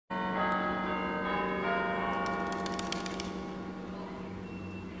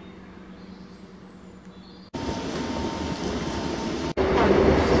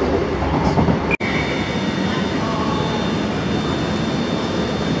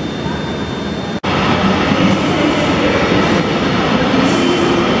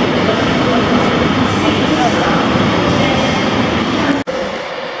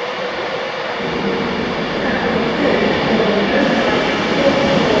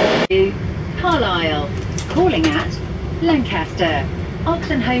Carlisle, calling at Lancaster,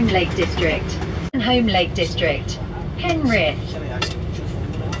 Oxenholme Lake District, Home Lake District, Penrith.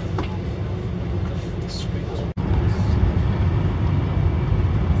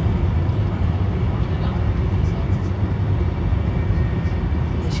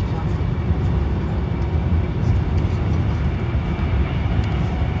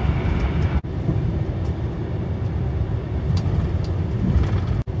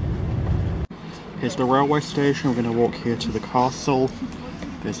 Here's the railway station. We're going to walk here to the castle.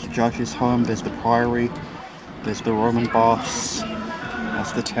 There's the judge's home, there's the Priory, there's the Roman baths,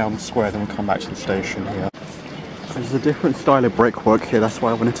 that's the town square. Then we'll come back to the station here. There's a different style of brickwork here, that's why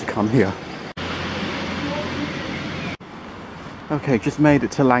I wanted to come here. Okay, just made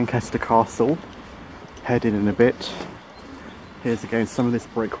it to Lancaster Castle. Heading in a bit. Here's again some of this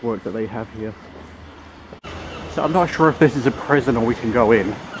brickwork that they have here. So I'm not sure if this is a prison or we can go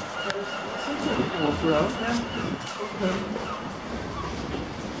in.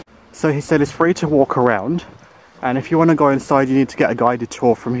 So he said it's free to walk around, and if you want to go inside you need to get a guided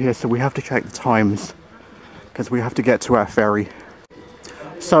tour from here, so we have to check the times because we have to get to our ferry.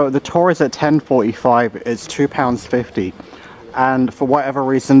 So the tour is at 10:45, it's £2.50, and for whatever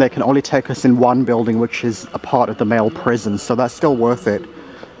reason they can only take us in one building, which is a part of the male prison, so that's still worth it.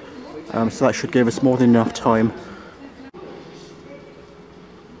 So that should give us more than enough time.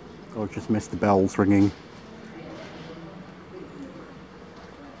 Oh, just missed the bells ringing.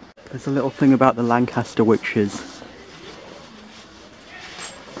 There's a little thing about the Lancaster witches.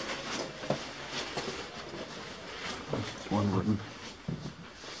 There's just one room.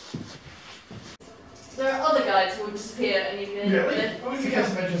 There are other guys who will disappear and you can... Really? Well, we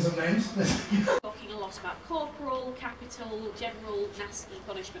can mention some names. Talking a lot about corporal, capital, general, nasty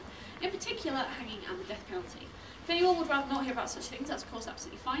punishment. In particular, hanging and the death penalty. If anyone would rather not hear about such things, that's of course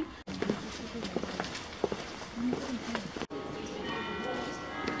absolutely fine.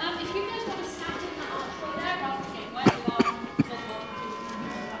 If you guys want to stand in that archway there, rather than getting where you are,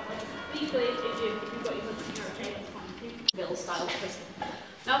 equally, if you've got your hood and you're okay, that's fine. Bill style prison.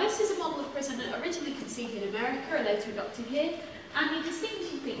 Now this is a model of prison that originally conceived in America and later adopted here, and the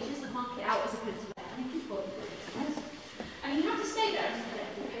distinguishing features that mark it out as a Pennsylvania important. And you have to stay there until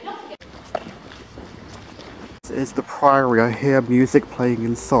you don't forget. This is the Priory. I hear music playing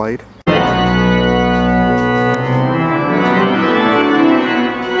inside.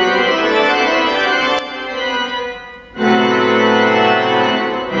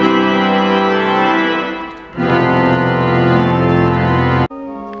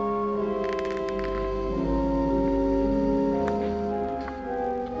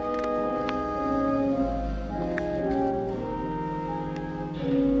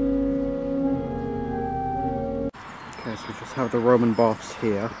 Okay, so we just have the Roman baths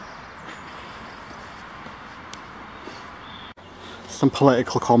here. Some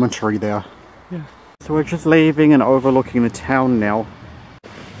political commentary there. Yeah. So we're just leaving and overlooking the town now.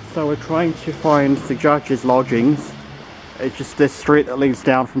 So we're trying to find the judge's lodgings. It's just this street that leads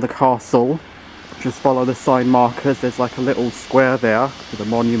down from the castle. Just follow the sign markers. There's like a little square there with a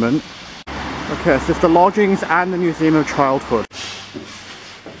monument. Okay, so it's the lodgings and the Museum of Childhood.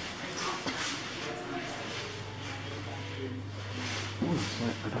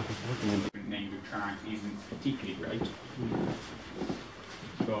 Name of tribes isn't particularly great,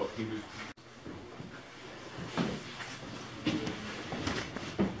 but he was.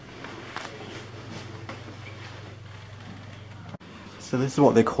 So this is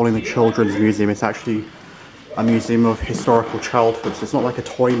what they're calling the Children's Museum. It's actually a museum of historical childhood, so it's not like a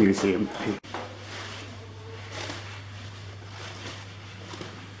toy museum.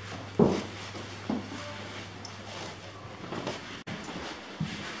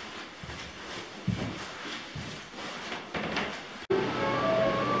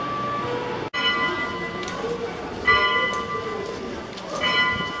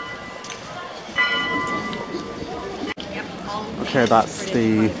 Okay, that's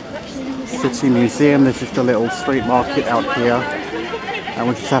the City Museum. There's just a little street market out here, and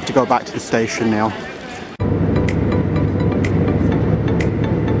we just have to go back to the station now.